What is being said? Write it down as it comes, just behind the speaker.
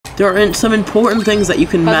There are some important things that you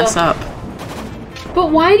can mess up.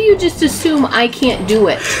 But why do you just assume I can't do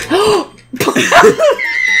it?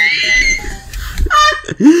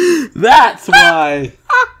 That's why.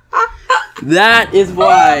 That is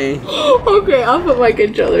why. Okay, I'll put my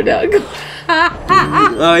controller down.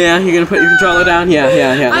 Oh yeah, you're gonna put your controller down? Yeah.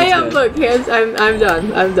 I am. Good. Look, hands. I'm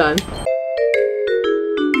done. I'm done.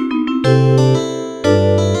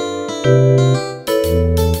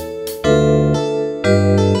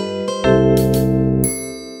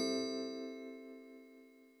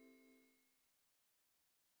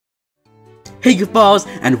 Hey goofballs,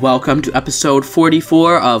 and welcome to episode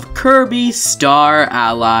 44 of Kirby Star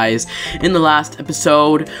Allies. In the last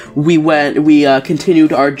episode, we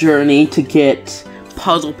continued our journey to get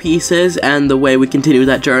puzzle pieces, and the way we continue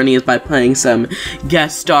that journey is by playing some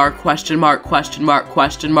guest star question mark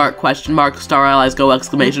Star Allies go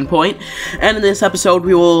exclamation point. And in this episode,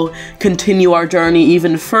 we will continue our journey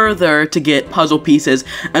even further to get puzzle pieces,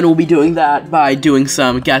 and we'll be doing that by doing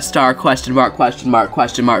some guest star question mark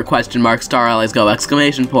Star Allies go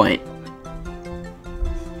exclamation point.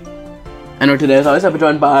 And today, as always, I'll be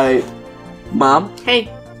joined by Mom. Hey.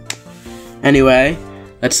 Anyway,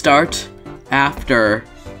 let's start after,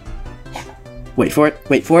 wait for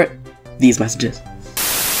it, these messages.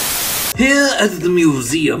 Here at the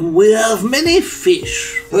museum we have many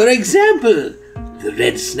fish. For example, the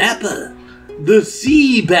red snapper, the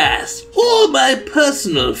sea bass, or my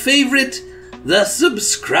personal favorite, the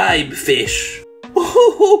subscribe fish.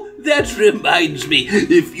 Oh, that reminds me,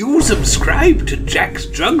 if you subscribe to Jack's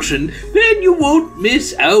Junction, then you won't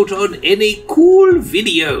miss out on any cool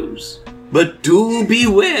videos. But do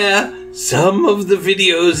beware, some of the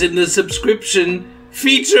videos in the subscription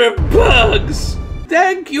feature bugs.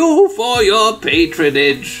 Thank you for your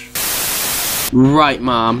patronage. Right,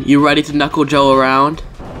 Mom. You ready to knuckle Joe around?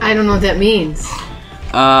 I don't know what that means.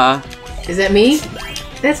 Is that me?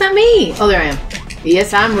 That's not me. Oh, there I am.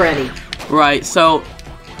 Yes, I'm ready. Right, so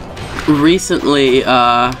recently,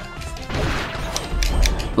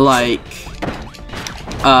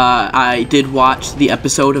 I did watch the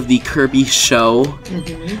episode of the Kirby show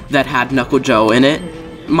that had Knuckle Joe in it.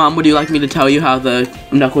 Mom, would you like me to tell you how the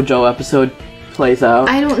Knuckle Joe episode plays out?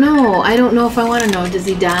 I don't know. I don't know if I want to know. Does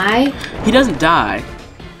he die? He doesn't die.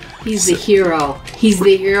 He's the hero. He's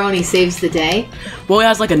the hero and he saves the day? Well, he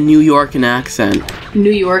has like a New Yorkan accent.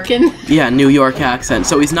 New Yorkan? Yeah, New York accent,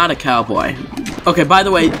 so he's not a cowboy. Okay, by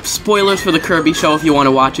the way, spoilers for the Kirby show if you want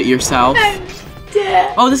to watch it yourself.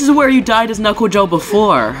 Dead. Oh, this is where you died as Knuckle Joe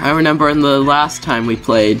before. I remember in the last time we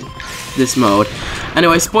played this mode.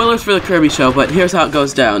 Anyway, spoilers for the Kirby show, but here's how it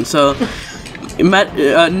goes down. So,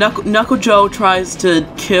 Knuckle Joe tries to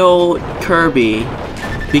kill Kirby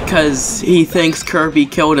because he thinks Kirby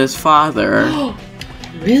killed his father.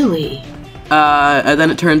 Really? And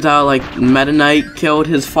then it turns out, like, Meta Knight killed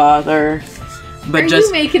his father. But Are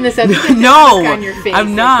you making this up? No, on your face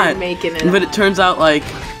I'm not. Making it but up. it turns out, like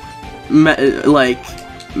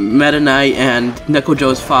Meta Knight and Knuckle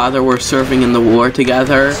Joe's father were serving in the war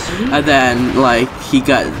together, and then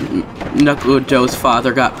Knuckle Joe's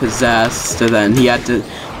father got possessed, and then he had to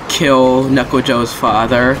kill Knuckle Joe's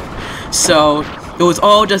father. So it was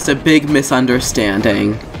all just a big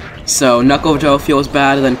misunderstanding. So Knuckle Joe feels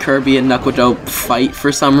bad, and then Kirby and Knuckle Joe fight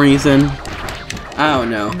for some reason. I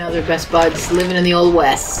don't know. Now they're best buds living in the Old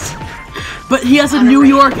West. But he has a New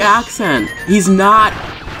York accent. He's not.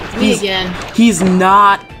 Me again. He's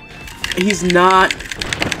not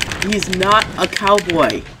a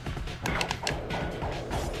cowboy.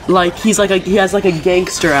 Like he has like a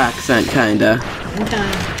gangster accent kinda.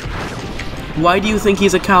 Okay. Why do you think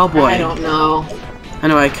he's a cowboy? I don't know.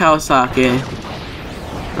 Anyway, Kawasaki.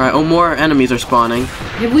 Alright, oh, more enemies are spawning.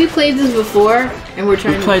 Have we played this before and we're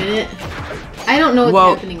trying to win it? I don't know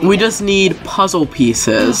what's happening we yet. just need puzzle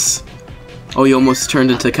pieces. Oh, you almost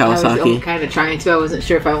turned into Kawasaki. I was kind of trying to. I wasn't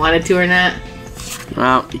sure if I wanted to or not.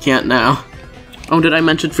 Well, you can't now. Oh, did I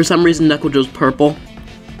mention for some reason Knuckle Joe's purple?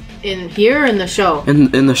 In here or in the show?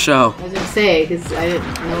 In the show. I was going to say, because I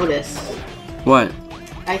didn't notice. What?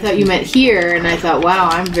 I thought you meant here, and I thought, wow,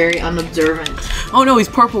 I'm very unobservant. Oh no, he's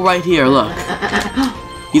purple right here, look.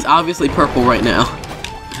 He's obviously purple right now.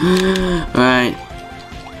 Alright.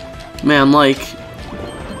 Man, like...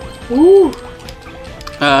 Ooh.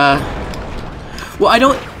 Well, I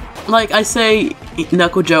don't... Like, I say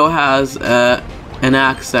Knuckle Joe has, an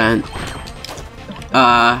accent.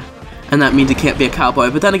 And that means he can't be a cowboy.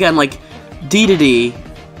 But then again, like, Dedede...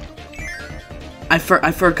 I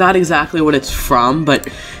forgot exactly what it's from, but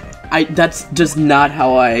that's just not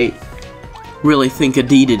how I really think of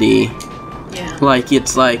Dedede. Yeah. Like,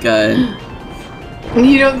 it's like a...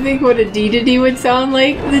 You don't think what a D would sound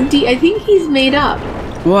like? I think he's made up.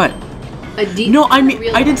 What? A D. No, I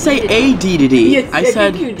mean, I didn't say a D. Yes, I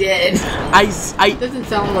said think you did. It doesn't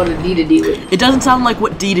sound what a D would. It doesn't sound like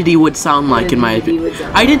what D would sound like in my opinion. would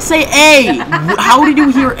sound I didn't say A. How did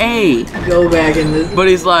you hear A? Go back in this. But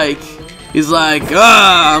he's like,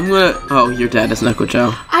 I'm gonna. Oh, you're dead. It's Knuckle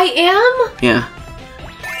Joe. I am. Yeah.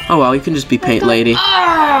 Oh well, you can just be Paint Lady.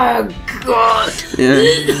 Oh God.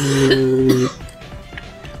 Yeah.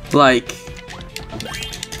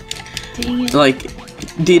 Dang it. Like,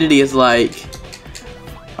 Dedede is like,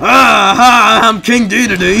 I'm King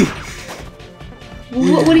Dedede.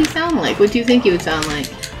 What would he sound like? What do you think he would sound like?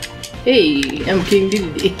 Hey, I'm King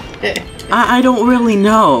Dedede. I don't really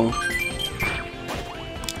know.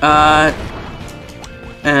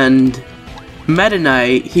 And Meta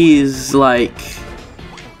Knight, he's like,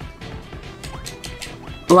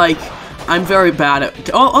 I'm very bad at.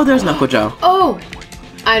 Oh, there's Knuckle Joe. Oh,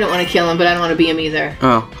 I don't want to kill him, but I don't want to be him either.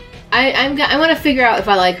 Oh. I want to figure out if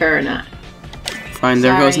I like her or not. Fine,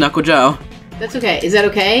 there goes Knuckle Joe. That's okay. Is that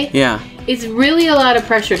okay? Yeah. It's really a lot of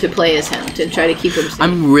pressure to play as him, to try to keep him safe.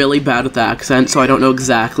 I'm really bad with the accent, so I don't know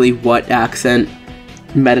exactly what accent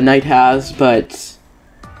Meta Knight has, but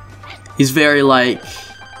he's very like,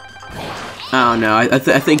 I don't know, I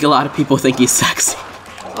think a lot of people think he's sexy.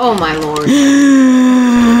 Oh my lord.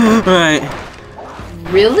 Right.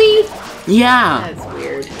 Really? Yeah. That's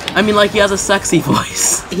weird. I mean, like, he has a sexy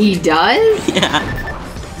voice. He does? Yeah.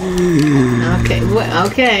 Okay,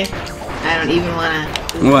 okay. I don't even want to...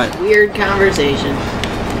 What? Weird conversation.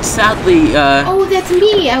 Sadly, Oh, that's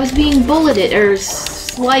me! I was being bulleted, or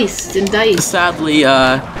sliced and diced. Sadly,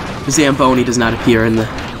 Zamboni does not appear in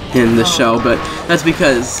the show, but that's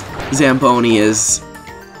because Zamboni is,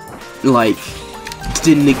 like,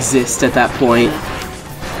 didn't exist at that point.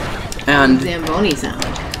 And... Zamboni sound.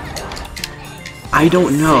 I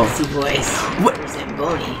don't know. Sexy voice. What?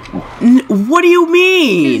 Zamboni. What do you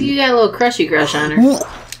mean? You got a little crushy crush on her.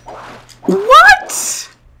 What?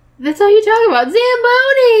 That's all you talk about.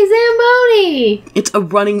 Zamboni! It's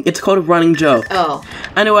called a running joke. Oh.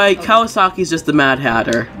 Anyway, Kawasaki's just the Mad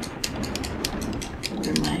Hatter.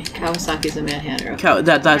 Kawasaki's a Mad Hatter. Okay.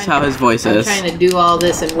 That's how his voice is. I'm trying to do all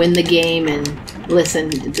this and win the game and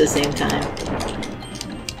listen at the same time.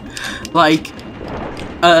 Like,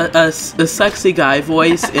 a sexy guy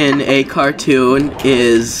voice in a cartoon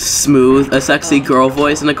is smooth. A sexy girl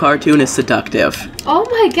voice in a cartoon is seductive. Oh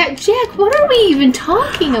my god, Jack, what are we even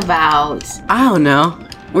talking about? I don't know.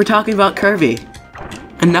 We're talking about Kirby.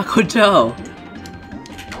 And Knuckle Joe.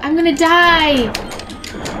 I'm gonna die.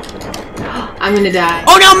 I'm gonna die.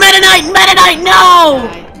 Oh no, Meta Knight! Meta Knight, no!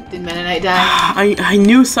 Did Meta Knight die? I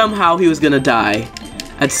knew somehow he was gonna die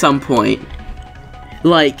at some point.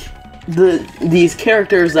 Like, these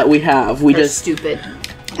characters that we have, we just stupid.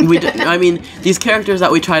 I mean, these characters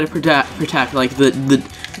that we try to protect, like the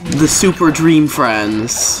super dream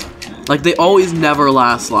friends, like they always never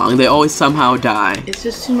last long. They always somehow die. It's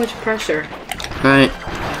just too much pressure. Right.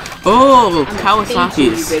 Oh,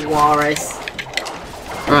 Kawasaki's. You big walrus.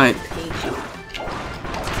 Right.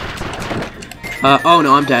 Oh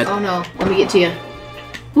no, I'm dead. Oh no, let me get to you.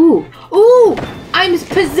 Ooh, ooh, I'm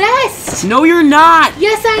possessed. No, you're not.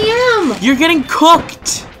 Yes, I am. You're getting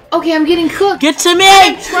cooked. Okay, I'm getting cooked. Get to me!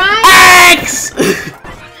 I'm trying. X!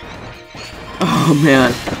 Oh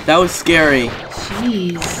man, that was scary.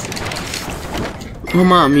 Jeez. Oh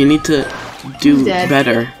mom, you need to do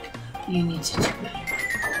better. You need to do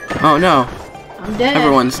better. Oh no. I'm dead.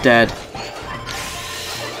 Everyone's dead.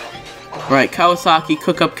 Right, Kawasaki,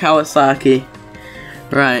 cook up Kawasaki.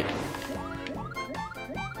 Right.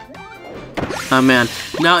 Oh man.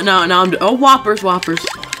 Now I'm. Oh, Whoppers. Oh,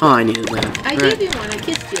 I needed that. I gave you one. I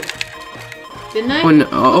kissed you. Didn't I? Oh, no.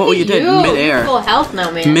 Oh you did. Mid-air. You're full health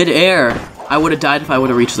now, man. Mid-air. I would have died if I would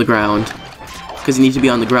have reached the ground. Because you need to be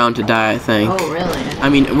on the ground to die, I think. Oh, really? I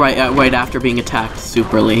mean, right after being attacked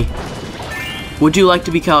superly. Would you like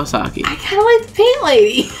to be Kawasaki? I kind of like the Paint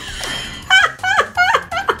Lady.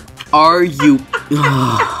 Are you...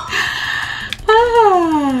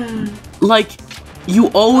 Like, you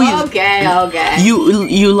always... Okay.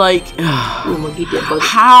 You like...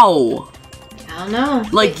 How? I don't know.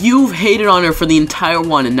 Like, you've hated on her for the entire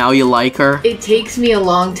one, and now you like her? It takes me a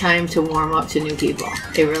long time to warm up to new people.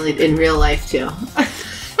 It really... In real life, too.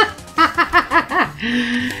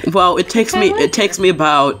 Well, it takes me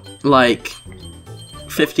about, like,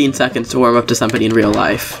 15 seconds to warm up to somebody in real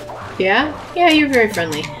life. Yeah? Yeah, you're very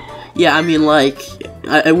friendly. Yeah, I mean, like,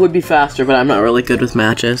 it would be faster, but I'm not really good with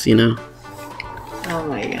matches, you know? Oh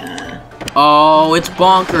my god. Oh, it's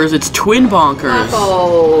bonkers. It's twin bonkers.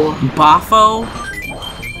 Bafo. Bafo?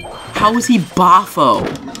 How is he Boffo?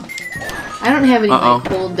 I don't have any like,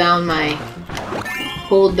 hold down.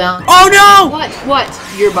 Oh no! What?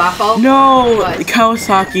 You're Boffo? No! What?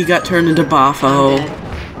 Kawasaki got turned into Boffo.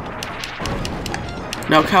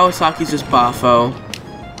 Now Kawasaki's just Boffo.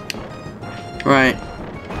 Right.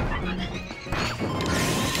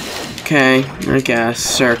 Okay, I guess.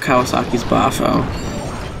 Sir, Kawasaki's Boffo.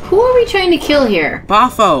 Who are we trying to kill here?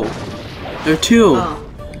 Boffo! There are two.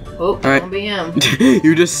 Oh, right. Won't be him.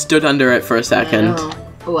 You just stood under it for a second.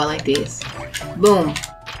 Oh, I like these. Boom.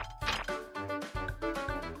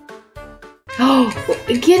 Oh,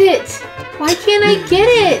 get it! Why can't I get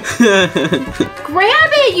it?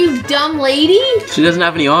 Grab it, you dumb lady! She doesn't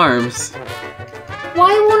have any arms.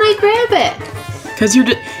 Why won't I grab it? Because you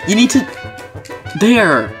need to...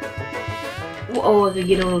 There. Oh, I could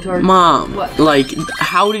get a little target. Mom, what? Like,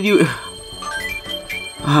 how did you...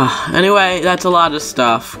 Anyway, that's a lot of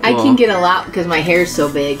stuff. Cool. I can get a lot because my hair's so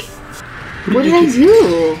big. What did I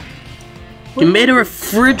do? You made a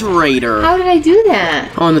refrigerator. How did I do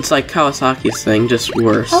that? Oh, and it's like Kawasaki's thing, just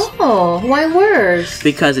worse. Oh, why worse?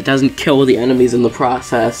 Because it doesn't kill the enemies in the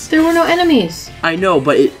process. There were no enemies. I know,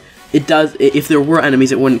 but it does. If there were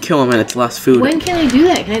enemies, it wouldn't kill them, and it's less food. When can I do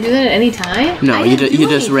that? Can I do that at any time? No, you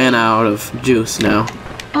just ran out of juice now.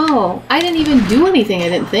 Oh, I didn't even do anything. I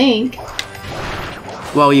didn't think.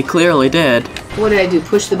 Well, you clearly did. What did I do?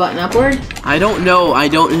 Push the button upward? I don't know.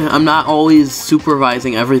 I'm not always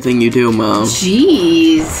supervising everything you do, Mom.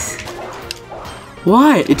 Jeez.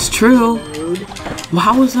 What? It's true. Rude. Well,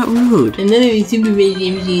 how was that rude? And then I'm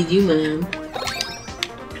supervising everything you do, Mom.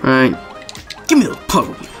 Alright. Give me the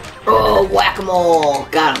puzzle. Oh, whack-a-mole.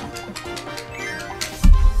 Got him.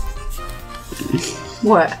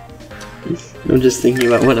 What? I'm just thinking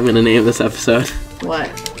about what I'm gonna name this episode.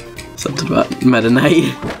 What? Something about Meta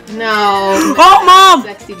Knight. No. Oh, Mom!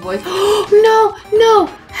 Sexy voice. No,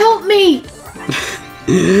 help me.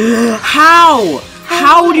 How?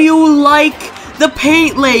 How do you like the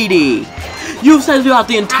paint lady? You've said throughout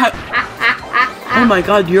the entire... Oh my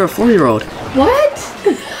god, you're a 4-year-old. What?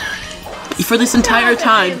 For this entire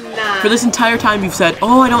time, you've said,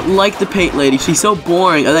 "Oh, I don't like the paint lady. She's so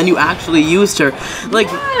boring." And then you actually used her. Like,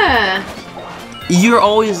 yeah. You're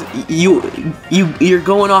always you're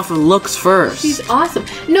going off of looks first. She's awesome.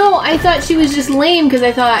 No, I thought she was just lame because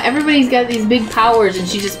I thought everybody's got these big powers and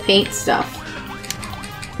she just paints stuff.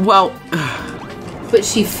 Well, but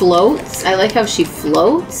she floats. I like how she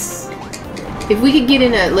floats. If we could get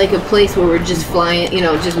in a place where we're just flying,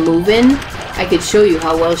 just moving, I could show you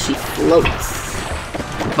how well she floats.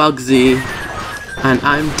 Bugsy, and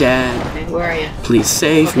I'm dead. Okay, where are you? Please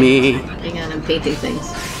save me. Hang on, I'm painting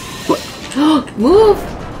things. What? Move!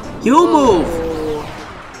 You move!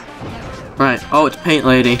 Right. Oh, it's Paint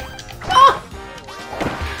Lady. Ah!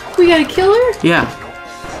 We gotta kill her? Yeah.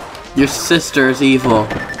 Your sister's evil.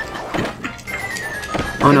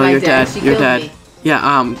 Oh no, you're dead. You're dead. Me. Yeah,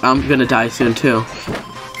 I'm gonna die soon too.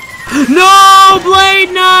 No!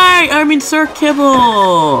 Blade Knight! I mean Sir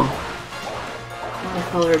Kibble! I'll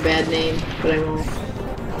call her a bad name, but I won't.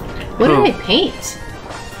 What did I paint?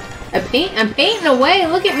 I'm painting away,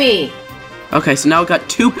 look at me! Okay, so now we've got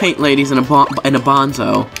 2 paint ladies and a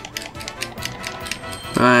bonzo.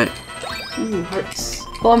 Alright. Ooh, hearts.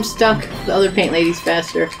 Oh, I'm stuck. The other paint lady's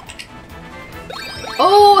faster.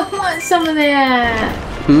 Oh, I want some of that!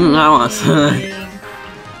 I want some of that.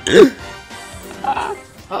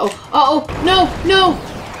 Uh-oh, no!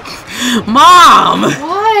 Mom!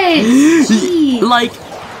 What? Jeez. Like,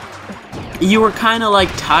 you were kind of like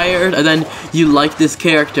tired, and then you liked this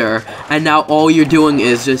character, and now all you're doing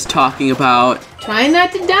is just talking about trying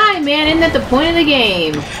not to die, man. Isn't that the point of the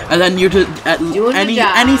game? And then you're just at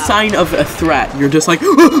any sign of a threat, you're just like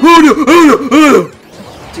doing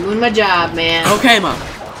my job, man. Okay, Mom.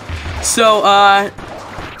 So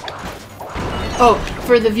oh,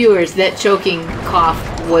 for the viewers, that choking cough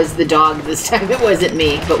was the dog this time. It wasn't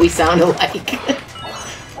me, but we sound alike.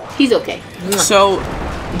 He's okay. So,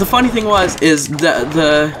 the funny thing is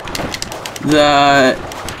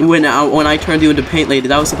when I turned you into Paint Lady,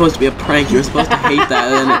 that was supposed to be a prank. You were supposed to hate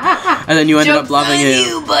that, and then you ended up loving it. Joke's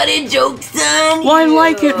on you, buddy. Joke's on you. Well, I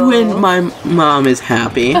like it when my mom is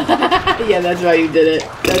happy. Yeah, that's why you did it.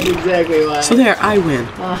 That's exactly why. So there, I win.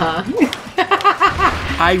 Uh-huh.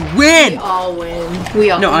 I win! We all win.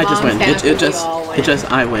 We all No, I just win.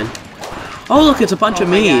 I win. Oh, look, it's a bunch of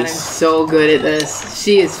me's. God, I'm so good at this.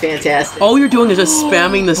 She is fantastic. All you're doing is just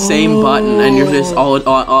spamming the same button, and you're just all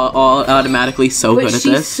automatically so good at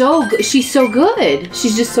this. She's so good.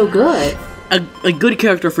 She's just so good. A good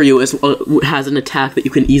character for you is has an attack that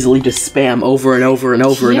you can easily just spam over and over and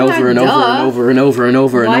over and over and over and over and over and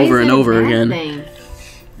over and over and over again.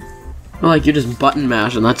 Well, like you're just button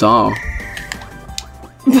mashing, that's all.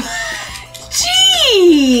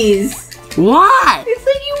 Jeez! Why? It's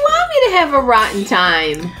like you want me to have a rotten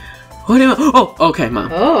time. What do you? Oh, okay,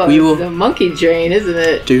 Mom. Oh, we will. the monkey train, isn't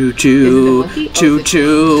it? Choo choo, choo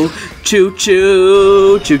choo, choo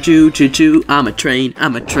choo, choo choo, choo choo. I'm a train.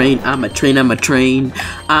 I'm a train. I'm a train. I'm a train.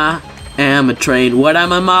 I am a train. What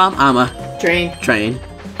am I, Mom? I'm a train. Train.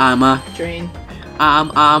 I'm a train. I'm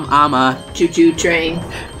a choo choo train.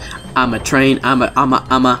 I'm a train. I'm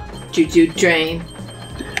a choo choo train.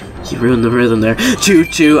 You ruined the rhythm there. Choo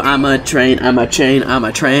choo. I'm a train. I'm a chain. I'm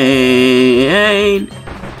a train.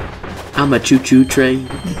 I'm a choo-choo train.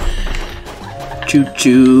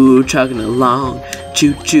 Choo-choo, chugging along.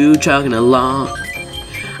 Choo-choo, chugging along.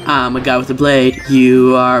 I'm a guy with a blade.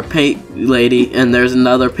 You are a paint lady. And there's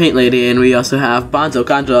another paint lady. And we also have Bonzo,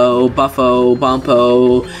 Gonzo, Buffo,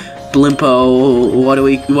 Bumpo,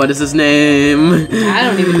 Blimpo. What is his name? I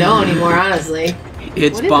don't even know anymore, honestly.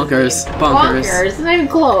 It's Bonkers. Bonkers. Bonkers. It's not even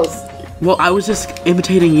close. Well, I was just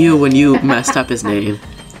imitating you when you messed up his name.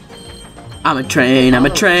 I'm a train, I'm a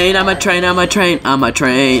train, I'm a train, I'm a train, I'm a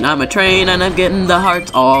train, I'm a train, and I'm getting the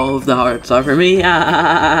hearts. All of the hearts are for me.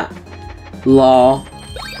 Lol.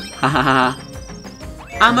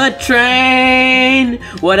 I'm a train.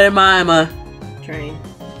 What am I? I'm a train.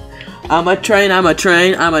 I'm a train, I'm a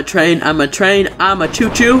train, I'm a train, I'm a train, I'm a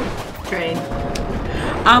choo-choo. Train.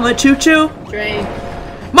 I'm a choo-choo. Train.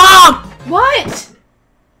 Mom! What?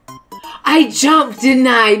 I jumped, didn't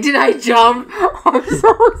I? Did I jump? I'm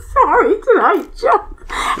so sorry. Did I jump?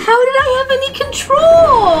 How did I have any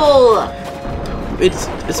control? It's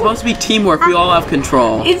supposed to be teamwork. We all have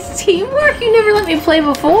control. It's teamwork. You never let me play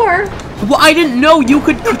before. Well, I didn't know you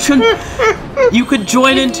could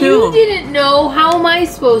join in too. You didn't know. How am I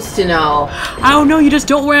supposed to know? I don't know. You just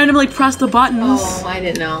don't randomly press the buttons. Oh, I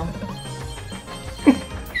didn't know.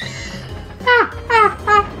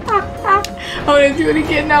 I'm gonna do it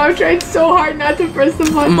again now. I've tried so hard not to press the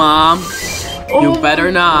button. Mom, you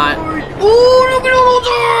better not. Oh, look at all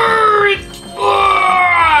those.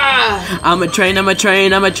 I'm a train, I'm a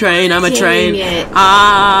train, I'm a train, I'm a train. It.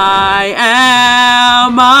 I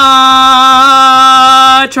am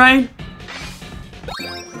a train.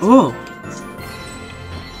 Oh.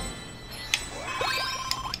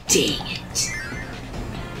 Dang it.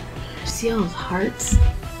 See all those hearts?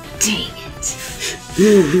 Dang it.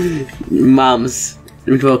 Mom's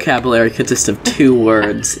vocabulary consists of 2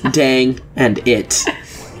 words. Dang and it.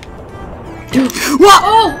 What?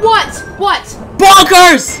 Oh, what? What?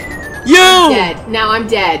 Bonkers! You! I'm dead. Now I'm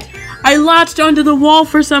dead. I latched onto the wall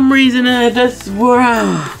for some reason and it just...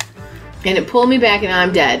 And it pulled me back and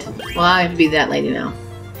I'm dead. Well, I have to be that lady now.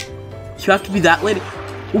 You have to be that lady?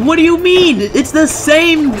 What do you mean? It's the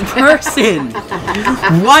same person.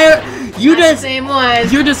 Why are... You Not just... the same one.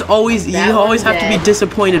 You're just always... That you always one's have to dead. be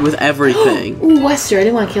disappointed with everything. Ooh, Wester. I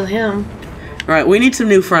didn't want to kill him. Alright, we need some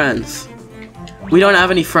new friends. We don't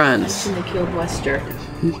have any I friends. shouldn't have killed Wester.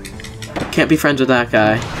 Can't be friends with that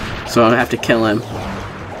guy. So I have to kill him.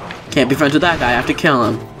 Can't be friends with that guy. I have to kill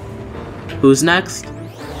him. Who's next?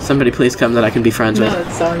 Somebody please come that I can be friends with. No,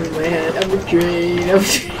 that song's in my head. I'm a train. I'm a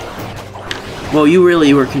train. Well, you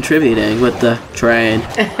really were contributing with the train.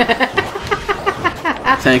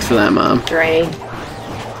 Thanks for that, Mom. Train.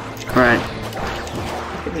 Alright.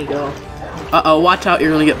 Here we go. Uh-oh, watch out,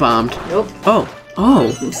 you're gonna get bombed. Nope. Oh.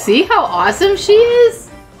 Oh. See how awesome she is?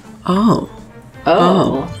 Oh.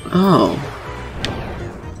 Oh. Oh.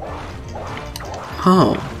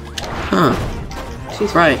 Oh. Huh.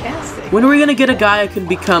 She's Right. fantastic. When are we gonna get a guy I can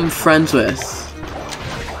become friends with?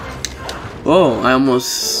 Oh, I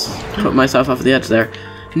almost put myself off the edge there.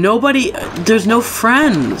 Nobody... There's no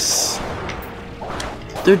friends.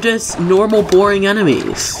 They're just normal, boring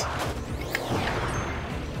enemies.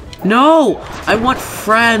 No! I want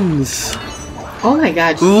friends. Oh my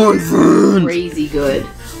god, I want she's friends. crazy good.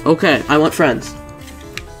 Okay, I want friends.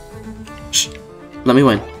 Shh. Let me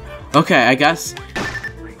win. Okay, I guess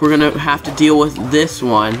we're gonna have to deal with this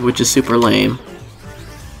one, which is super lame.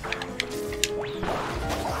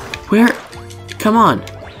 Where? Come on.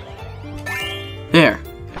 There.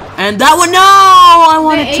 And that one, no! I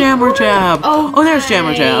want a Jammer Jab. Oh, there's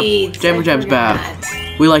Jammer Jab. Jammer Jab's bad.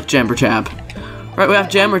 We like Jammer Jab. Right, we have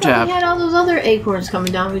Jammer Jab. We had all those other acorns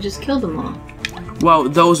coming down. We just killed them all. Well,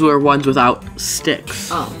 those were ones without sticks.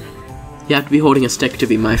 Oh. You have to be holding a stick to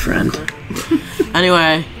be my friend.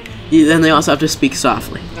 Anyway, then they also have to speak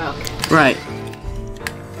softly. Oh. Right.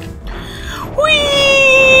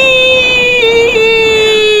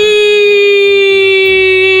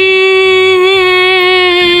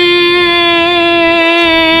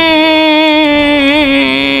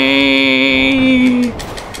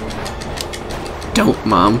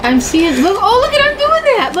 I'm seeing. Look! Oh, look at him doing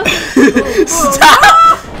that! Look!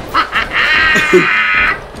 Stop!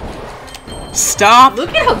 Stop! Look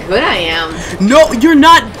at how good I am. No, you're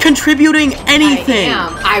not contributing anything. I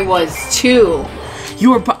am. I was too.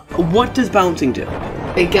 You are. What does bouncing do?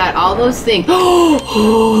 It got all those things.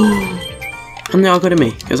 And they all go to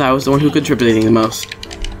me because I was the one who contributed the most.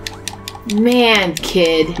 Man,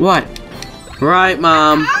 kid. What? Right,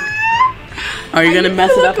 Mom. Are you gonna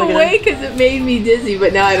mess it up again? I away because it made me dizzy,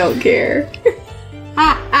 but now I don't care.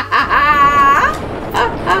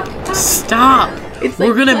 Stop! It's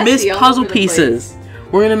We're like gonna miss Plessy all puzzle over the pieces.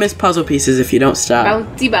 We're gonna miss puzzle pieces if you don't stop.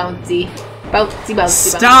 Bouncy, bouncy. Bouncy, bouncy,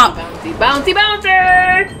 Stop! bouncy, bouncy,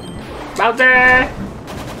 bouncy! Bouncy!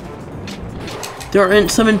 There are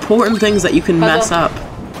some important things that you can mess up.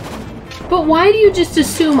 But why do you just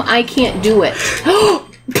assume I can't do it?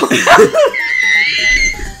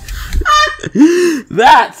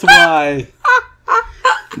 That's why.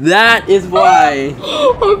 That is why.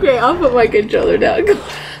 Okay, I'll put my controller down.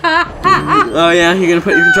 Oh yeah, you're gonna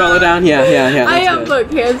put your controller down? Yeah. I am.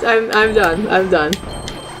 Look, hands. I'm done. I'm done.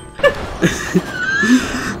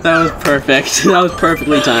 That was perfect. That was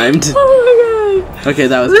perfectly timed. Oh my god. Okay,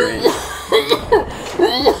 that was great.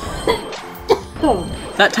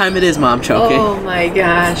 That time it is, Mom choking. Oh my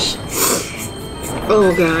gosh.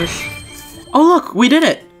 Oh gosh. Oh look, we did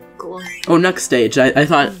it. Cool. Oh, next stage. I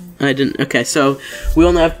thought I didn't. Okay, so we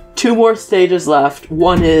only have 2 more stages left.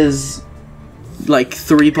 One is like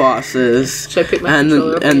 3 bosses. Should I pick my and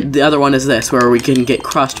controller up again? the other one is this, where we can get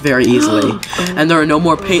crushed very easily. And there are no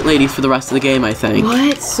more paint ladies for the rest of the game, I think.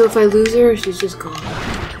 What? So if I lose her, she's just gone.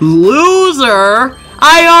 Loser!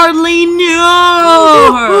 I hardly knew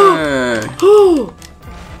her!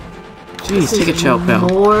 Jeez, take a choke, Bill.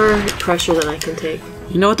 More pressure than I can take.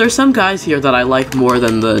 You know what? There's some guys here that I like more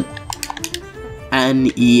than the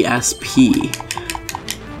NESP.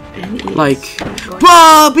 Like,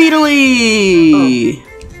 Beedly!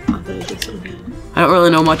 I thought it was so good. I don't really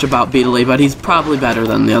know much about Beedly, but he's probably better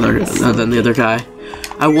than the other guy.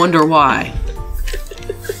 I wonder why.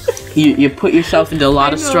 You put yourself into a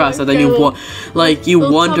lot of stress, and then you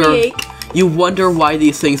wonder why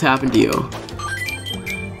these things happen to you.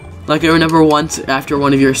 Like I remember once after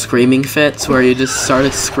one of your screaming fits where you just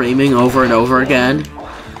started screaming over and over again.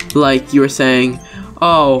 Like you were saying,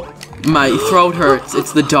 "Oh, my throat hurts.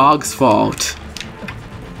 It's the dog's fault."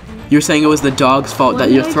 You were saying it was the dog's fault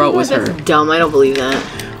that your throat was hurt. That's dumb. I don't believe that.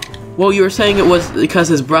 Well, you were saying it was because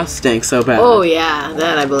his breath stinks so bad. Oh yeah,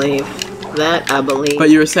 that I believe. That I believe.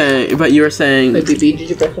 But you were saying. Wait, did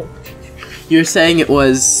you breath in? You were saying it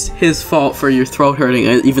was his fault for your throat hurting,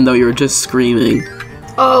 even though you were just screaming.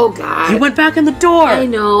 Oh god. You went back in the door! I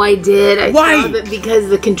know, I did. Why? Because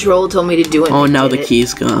the control told me to do it. Oh, now the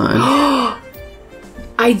key's gone.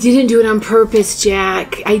 I didn't do it on purpose,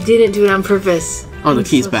 Jack. I didn't do it on purpose. Oh, the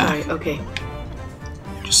key's back. Sorry. Okay.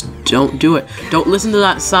 Just don't do it. Don't listen to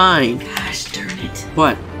that sign. Gosh, darn it.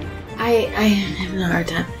 What? I am having a hard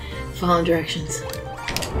time following directions.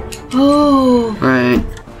 Oh. Right.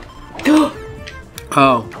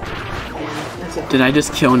 Oh. That's okay. Did I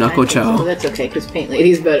just kill Knuckle Oh, Joe? that's okay, because Paint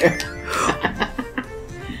Lady's better.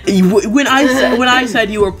 When I said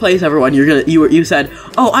you replace everyone, you said,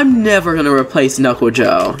 "Oh, I'm never gonna replace Knuckle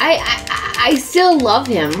Joe." I still love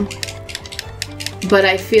him, but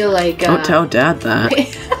I feel like Don't tell Dad that.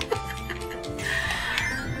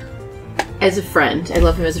 as a friend, I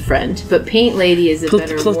love him as a friend. But Paint Lady is a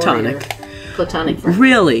better platonic. warrior. Platonic friend.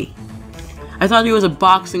 Really? I thought he was a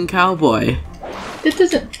boxing cowboy. That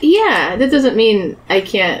doesn't mean I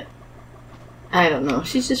can't. I don't know.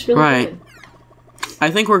 She's just really good.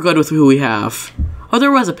 I think we're good with who we have. Oh,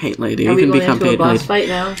 there was a Paint Lady. Are we can going become into a Paint boss Lady. fight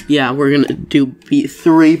now? Yeah, we're gonna beat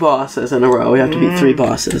 3 bosses in a row. We have to beat 3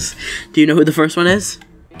 bosses. Do you know who the first one is?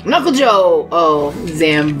 Knuckle Joe! Oh,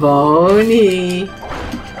 Zamboni.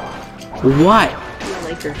 What? I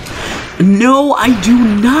like her. No, I do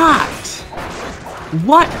not.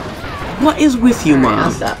 What? What is with you, Alright, I'll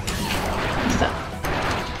Mom? stop.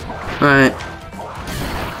 Right.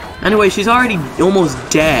 Anyway, she's already almost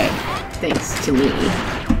dead. Thanks to me.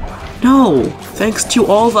 No, thanks to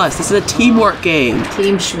all of us. This is a teamwork game.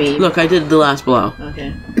 Team Shmee. Look, I did the last blow.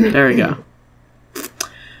 Okay. There we go.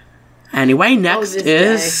 Anyway, next this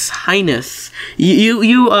is Highness.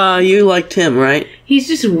 You liked him, right? He's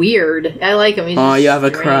just weird. I like him. He's Oh, just you have a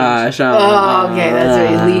strange. crush. Oh, okay. That's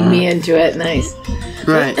right. Lead me into it. Nice.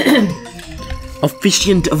 Right.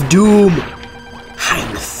 Officiant of Doom.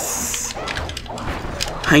 Highness.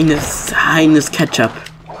 Highness Ketchup.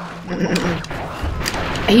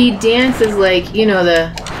 He dances like,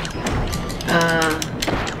 the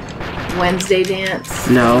Wednesday dance.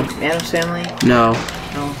 No. Addams Family. No.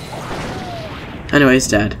 Oh. Anyway, he's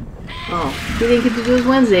dead. Oh. He didn't get to do his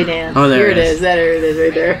Wednesday dance. Oh, there Here it it is. is. There it is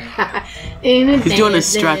right there. He's doing his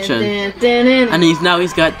stretching. And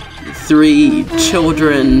he's got 3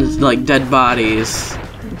 children, like, dead bodies.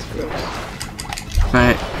 That's gross.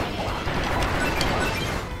 Right.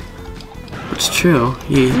 It's true.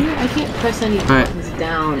 I can't press any Right. buttons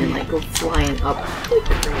down and like go flying up like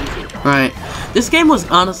crazy. Right. This game was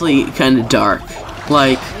honestly kind of dark.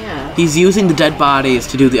 Like, Yeah. he's using the dead bodies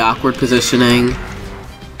to do the awkward positioning.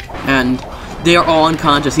 And they are all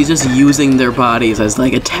unconscious. He's just using their bodies as,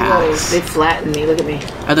 like, Whoa, attacks. they flattened me. Look at me.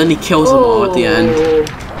 And then he kills them all at the end. Oh.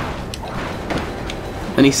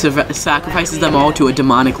 And he sacrifices them all to a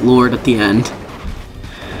demonic lord at the end.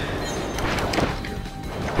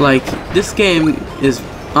 Like, this game is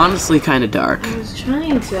honestly kind of dark. I was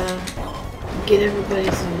trying to get everybody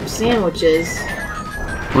some sandwiches.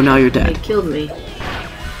 Well, now you're They dead. killed me.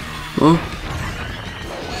 Well,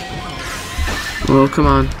 come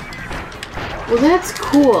on. Well, that's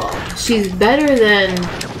cool. She's better than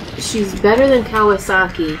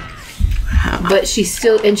Kawasaki, but she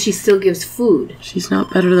still gives food. She's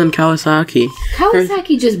not better than Kawasaki.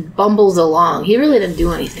 Kawasaki just bumbles along. He really didn't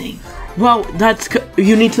do anything. Well,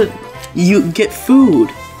 you get food.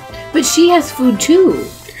 But she has food too.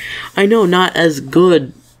 I know, not as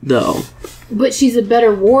good though. But she's a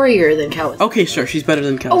better warrior than Kawasaki. Okay, sure, she's better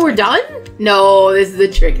than Kawasaki. Oh, we're done? No, this is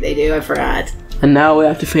the trick they do. I forgot. And now we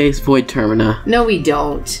have to face Void Termina. No, we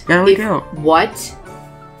don't. Yeah, we do. What?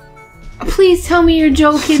 Please tell me you're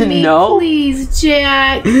joking me. No. Please,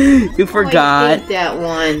 Jack. You forgot. I hate that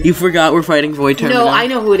one. You forgot we're fighting Void Termina. No, I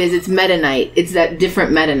know who it is. It's Meta Knight. It's that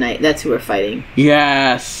different Meta Knight. That's who we're fighting.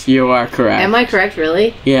 Yes, you are correct. Am I correct,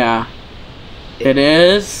 really? Yeah. It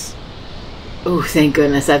is Oh, thank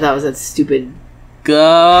goodness. I thought it was that stupid...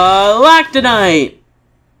 Galactonite.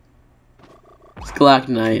 It's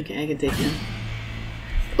Galactonite. Okay, I can take him.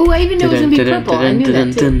 Oh, I even knew it was going to be purple. I knew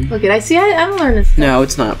that, too. Look at I'm learning stuff. No,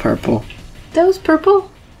 it's not purple. That was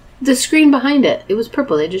purple? The screen behind it. It was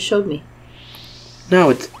purple. They just showed me. No,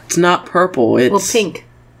 it's not purple. It's Well, pink.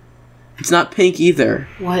 It's not pink either.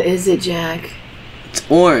 What is it, Jack? It's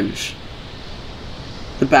orange.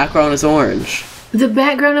 The background is orange. The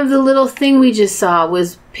background of the little thing we just saw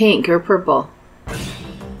was pink or purple.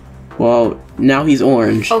 Well, now he's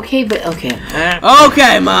orange. Okay, but okay.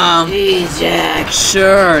 Okay, Mom. Jeez, Jack.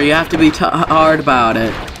 Sure, you have to be hard about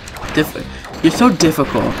it. You're so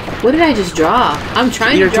difficult. What did I just draw? I'm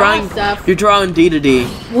trying to draw stuff. You're drawing D to D.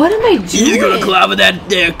 What am I doing? You're gonna clobber that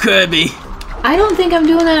there, Kirby. I don't think I'm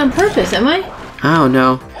doing that on purpose, am I? I don't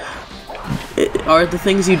know. Are the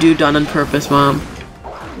things you do done on purpose, Mom?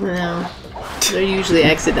 No. They're usually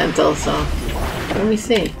accidental, so... Let me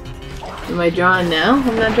see. Am I drawing now?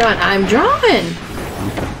 I'm not drawing. I'm drawing!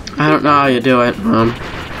 I don't know how you do it, Mom.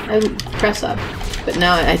 I press up. But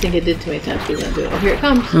now I think it did too many times. Please don't do it. Oh, here it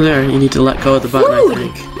comes. Oh, there, you need to let go of the button, Food.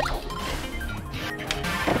 I think.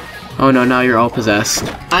 Oh no, now you're all possessed.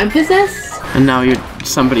 I'm possessed? And now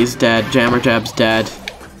somebody's dead. Jammer Jab's dead.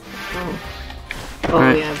 Oh. Oh,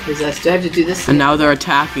 Right. yeah, I'm possessed. Do I have to do this? And now they're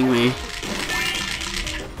attacking me.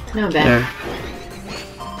 No, I'm back. There.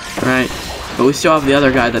 Right. But we still have the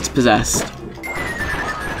other guy that's possessed.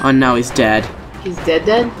 Oh, and now he's dead. He's dead?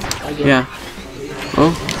 Again. Yeah.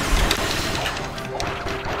 Oh.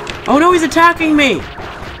 Oh no, he's attacking me!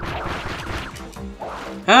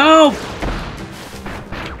 Help!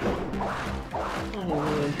 I don't know what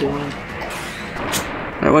I'm doing.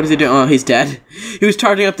 Alright, what is he doing? Oh, he's dead. He was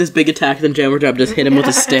charging up this big attack, then Jammer Jab just hit him with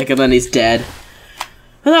a stick, and then he's dead.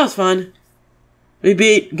 Well, that was fun. We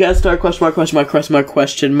beat guest star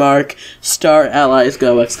question mark star allies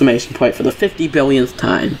go exclamation point for the 50 billionth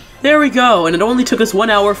time. There we go, and it only took us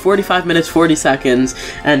 1 hour, 45 minutes, 40 seconds,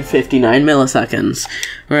 and 59 milliseconds.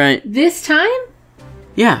 Right. This time?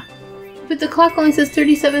 Yeah. But the clock only says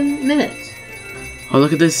 37 minutes. Oh,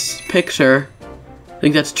 look at this picture. I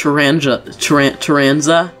think that's Taranza.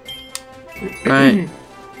 Right.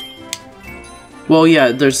 Well,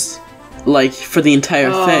 yeah, there's, like, for the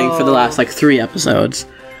entire thing, for the last, like, 3 episodes.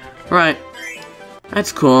 Right.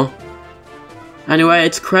 That's cool. Anyway,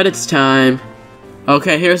 it's credits time.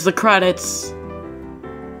 Okay, here's the credits.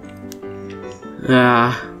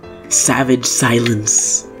 Savage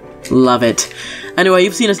silence. Love it. Anyway,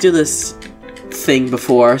 you've seen us do this thing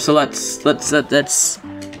before, so let's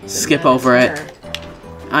skip over it.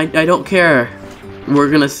 I don't care.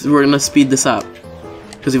 We're gonna speed this up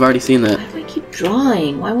because we've already seen that. Why do I keep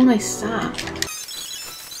drawing? Why won't I stop?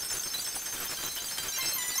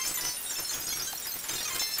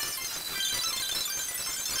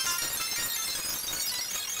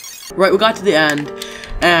 Right, we got to the end,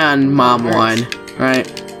 and Mom won. Right.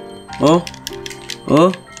 Oh.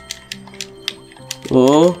 Oh.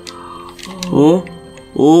 Oh. Oh.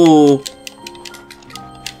 Oh.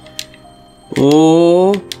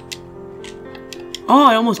 Oh. Oh,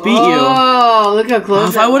 I almost beat you. Oh, look how close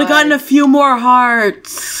If I would have gotten a few more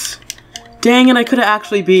hearts. Dang it, I could have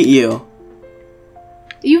actually beat you.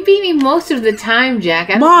 You beat me most of the time, Jack.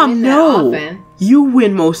 I don't Mom, win that no. often. You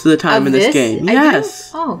win most of the time in this game. I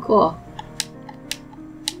Yes. do? Oh, cool.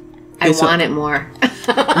 I want it more.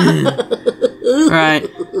 Right.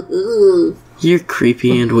 You're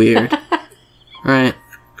creepy and weird. Right.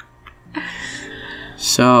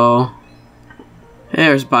 So,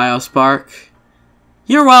 there's Biospark.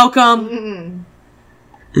 You're welcome.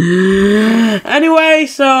 Anyway,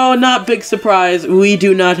 so not big surprise. We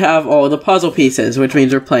do not have all the puzzle pieces, which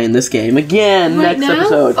means we're playing this game again Right next now?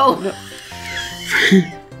 episode. Oh.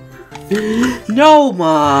 No,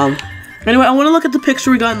 Mom. Anyway, I want to look at the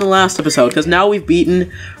picture we got in the last episode, because now we've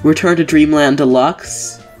beaten Return to Dreamland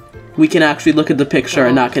Deluxe. We can actually look at the picture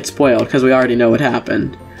and not get spoiled, because we already know what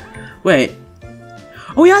happened. Wait.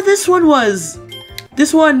 Oh yeah, this one's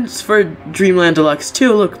for Dreamland Deluxe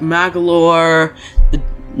too. Look, Magalore,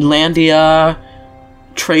 Landia,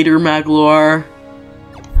 Trader Magalore.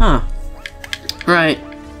 Huh. Right.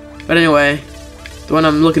 But anyway, the one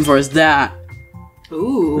I'm looking for is that.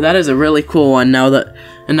 Ooh. That is a really cool one now that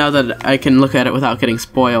I can look at it without getting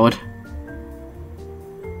spoiled.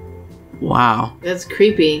 Wow. That's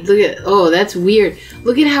creepy. Look at, oh, that's weird.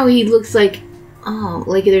 Look at how he looks like, oh,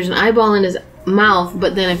 like there's an eyeball in his mouth,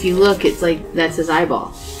 but then if you look, it's like, that's his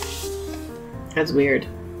eyeball. That's weird.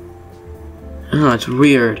 Oh, it's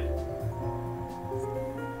weird.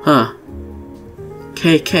 Huh.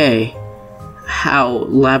 KK. How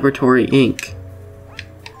Laboratory Inc.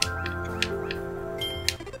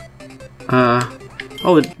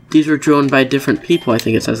 Oh, these were drawn by different people, I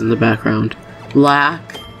think it says in the background.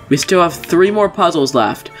 Lack. We still have 3 more puzzles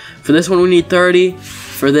left. For this one we need 30.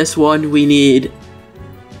 For this one we need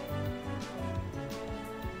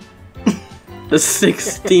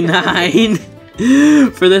 69.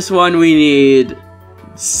 For this one we need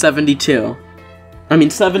 72. I mean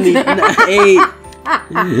 78.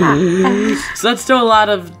 So that's still a lot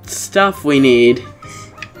of stuff we need.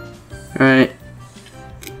 Alright.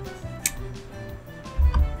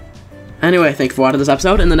 Anyway, thank you for watching this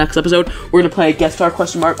episode. In the next episode, we're gonna play guest star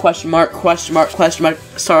question mark,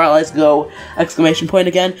 star allies go, exclamation point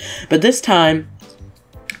again. But this time,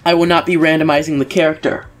 I will not be randomizing the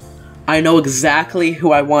character. I know exactly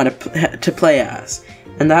who I want to play as.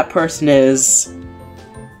 And that person is... Do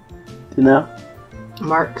you know?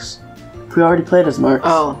 Marks. We already played as Marks.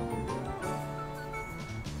 Oh.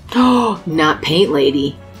 Oh, not Paint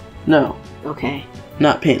Lady. No. Okay.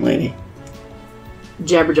 Not Paint Lady.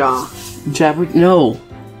 Jabberjaw. No.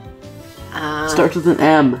 Starts with an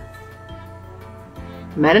M.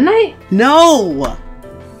 Meta Knight? No!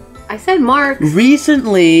 I said Marks.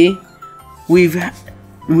 Recently, we've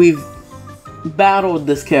battled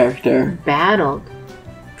this character. Battled.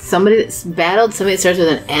 Somebody that starts with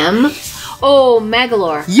an M? Oh,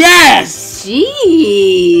 Magalore. Yes!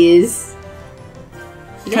 Jeez.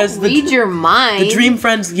 Because read your mind. The Dream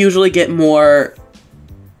Friends usually get more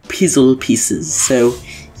puzzle pieces, so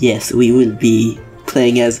yes, we will be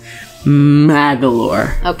playing as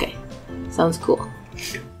Magalore. Okay. Sounds cool.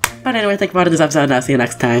 But anyway, thank you for watching this episode, and I'll see you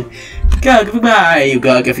next time. Go, goodbye, you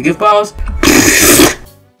go, give you balls.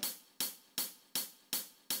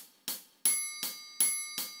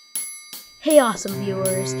 Hey awesome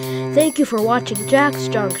viewers, thank you for watching Jack's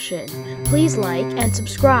Junction. Please like and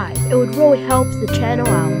subscribe, it would really help the channel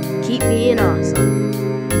out. Keep being awesome.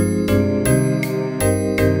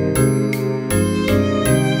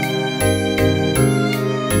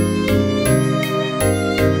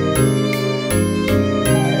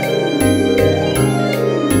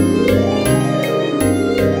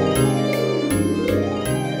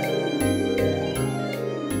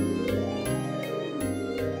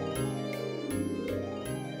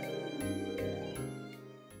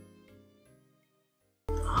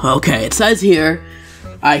 Okay, it says here,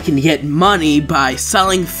 I can get money by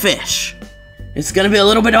selling fish. It's gonna be a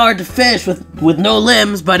little bit hard to fish with no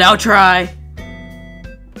limbs, but I'll try.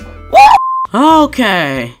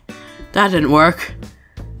 Okay, that didn't work.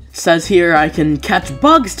 It says here I can catch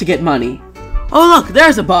bugs to get money. Oh look,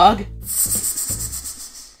 there's a bug.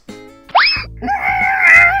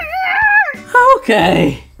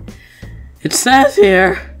 Okay. It says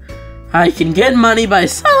here, I can get money by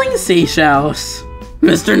selling seashells.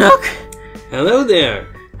 Mr. Nook? Hello there.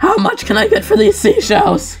 How much can I get for these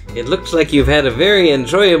seashells? It looks like you've had a very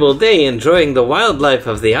enjoyable day enjoying the wildlife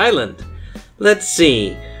of the island. Let's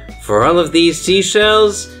see. For all of these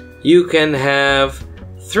seashells, you can have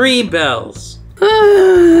 3 bells.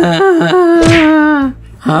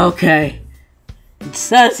 Okay. It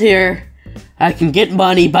says here I can get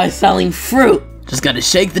money by selling fruit. Just gotta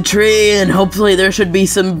shake the tree and hopefully there should be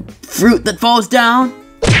some fruit that falls down.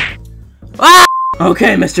 Ah!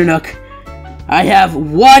 Okay, Mr. Nook. I have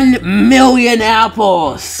 1 million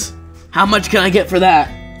apples. How much can I get for that?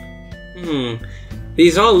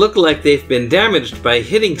 These all look like they've been damaged by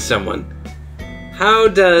hitting someone. How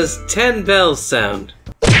does 10 bells sound?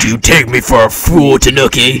 Do you take me for a fool,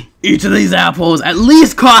 Tanuki? Each of these apples at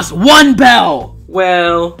least costs 1 bell!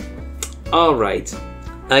 Well, alright.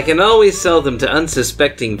 I can always sell them to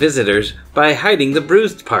unsuspecting visitors by hiding the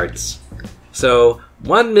bruised parts. So,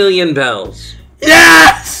 1 million bells.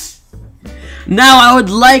 Yes! Now I would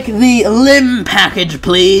like the limb package,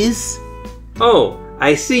 please. Oh,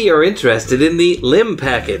 I see you're interested in the limb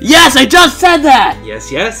package. Yes, I just said that!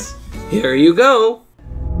 Yes, yes. Here you go.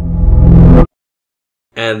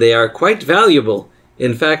 And they are quite valuable.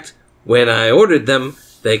 In fact, when I ordered them,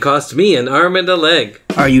 they cost me an arm and a leg.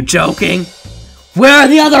 Are you joking? Where are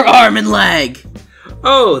the other arm and leg?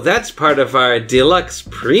 Oh, that's part of our deluxe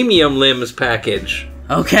premium limbs package.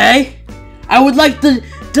 Okay. I would like the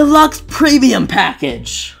deluxe premium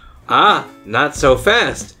package. Ah, not so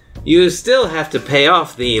fast. You still have to pay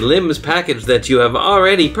off the limbs package that you have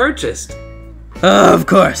already purchased. Of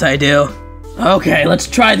course I do. Okay, let's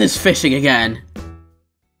try this fishing again.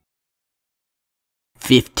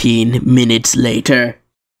 15 minutes later.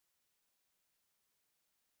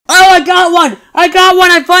 Oh, I got one! I got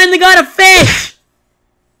one! I finally got a fish!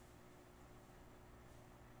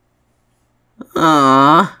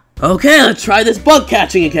 Aww. Okay, let's try this bug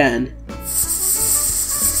catching again.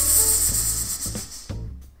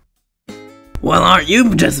 Well, aren't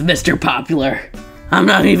you just Mr. Popular? I'm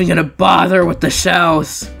not even gonna bother with the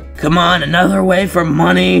shells. Come on, another way for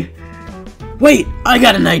money. Wait, I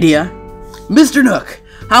got an idea. Mr. Nook,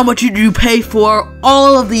 how much did you pay for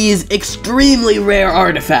all of these extremely rare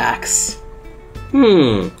artifacts?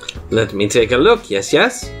 Let me take a look. Yes,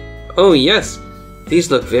 yes. Oh, yes.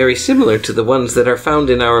 These look very similar to the ones that are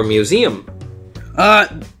found in our museum.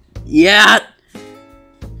 Yeah.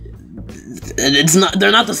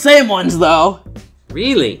 They're not the same ones, though.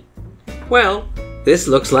 Really? Well, this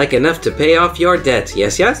looks like enough to pay off your debt.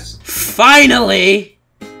 Yes, yes? Finally!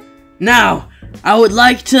 Now, I would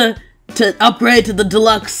like to upgrade to the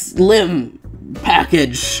deluxe limb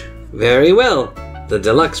package. Very well. The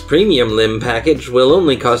deluxe premium limb package will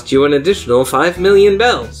only cost you an additional 5 million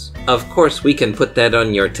bells. Of course, we can put that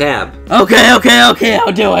on your tab. Okay,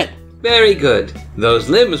 I'll do it. Very good. Those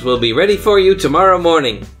limbs will be ready for you tomorrow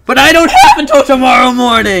morning. But I don't have until tomorrow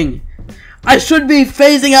morning! I should be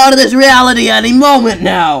phasing out of this reality any moment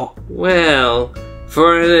now! Well,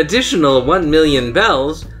 for an additional 1 million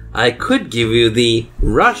bells, I could give you the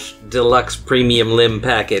Rush Deluxe Premium Limb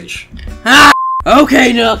Package. Ah!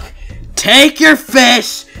 Okay, Nook. Take your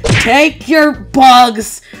fish, take your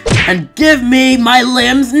bugs, and give me my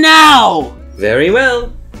limbs now! Very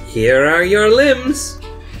well. Here are your limbs.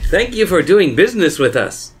 Thank you for doing business with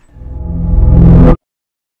us.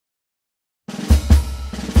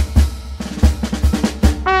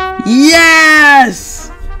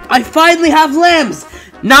 Yes! I finally have limbs!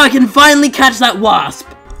 Now I can finally catch that wasp.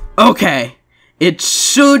 Okay, it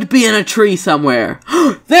should be in a tree somewhere.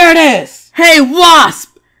 There it is! Hey,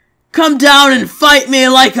 wasp! Come down and fight me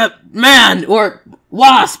like a man, or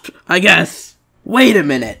wasp, I guess. Wait a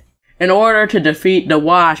minute. In order to defeat the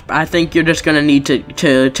wasp, I think you're just gonna need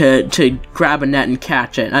to grab a net and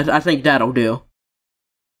catch it. I think that'll do.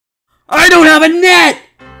 I don't have a net!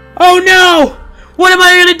 Oh no! What am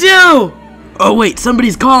I gonna do? Oh wait,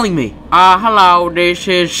 somebody's calling me. Hello, this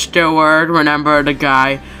is Stewart. Remember the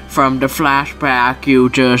guy from the flashback you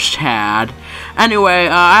just had? Anyway,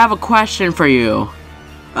 I have a question for you.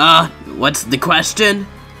 What's the question?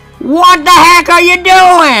 What the heck are you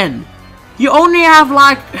doing? You only have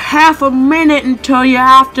like half a minute until you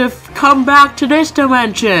have to come back to this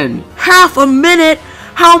dimension. Half a minute?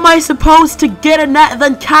 How am I supposed to get a net and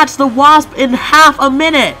then catch the wasp in half a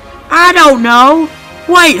minute? I don't know.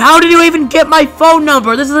 Wait, how did you even get my phone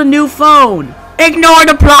number? This is a new phone. Ignore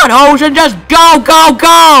the plot holes and just go!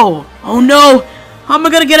 Oh no, how am I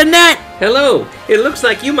gonna get a net? Hello, it looks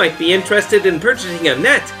like you might be interested in purchasing a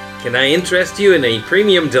net. Can I interest you in a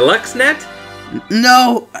premium deluxe net?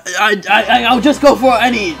 No, I'll just go for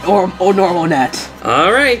any or normal net.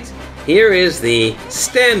 Alright, here is the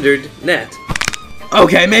standard net.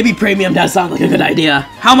 Okay, maybe premium does sound like a good idea.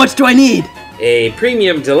 How much do I need? A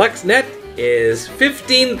premium deluxe net is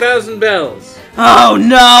 15,000 bells. Oh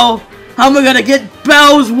no! How am I gonna get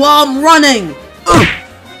bells while I'm running?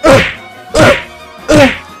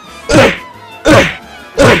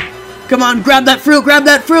 Come on, grab that fruit, grab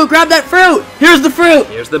that fruit, grab that fruit! Here's the fruit!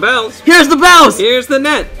 Here's the bells. Here's the bells! Here's the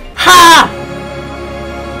net. Ha!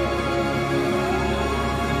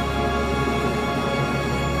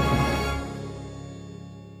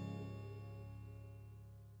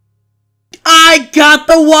 I got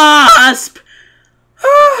the wasp!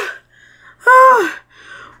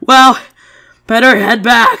 Well, better head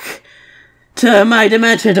back to my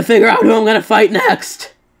dimension to figure out who I'm gonna fight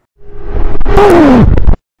next.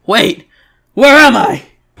 Wait, where am I?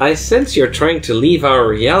 I sense you're trying to leave our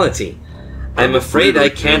reality. I'm afraid I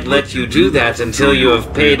can't let you do that until you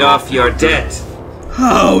have paid off your debt.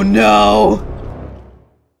 Oh no!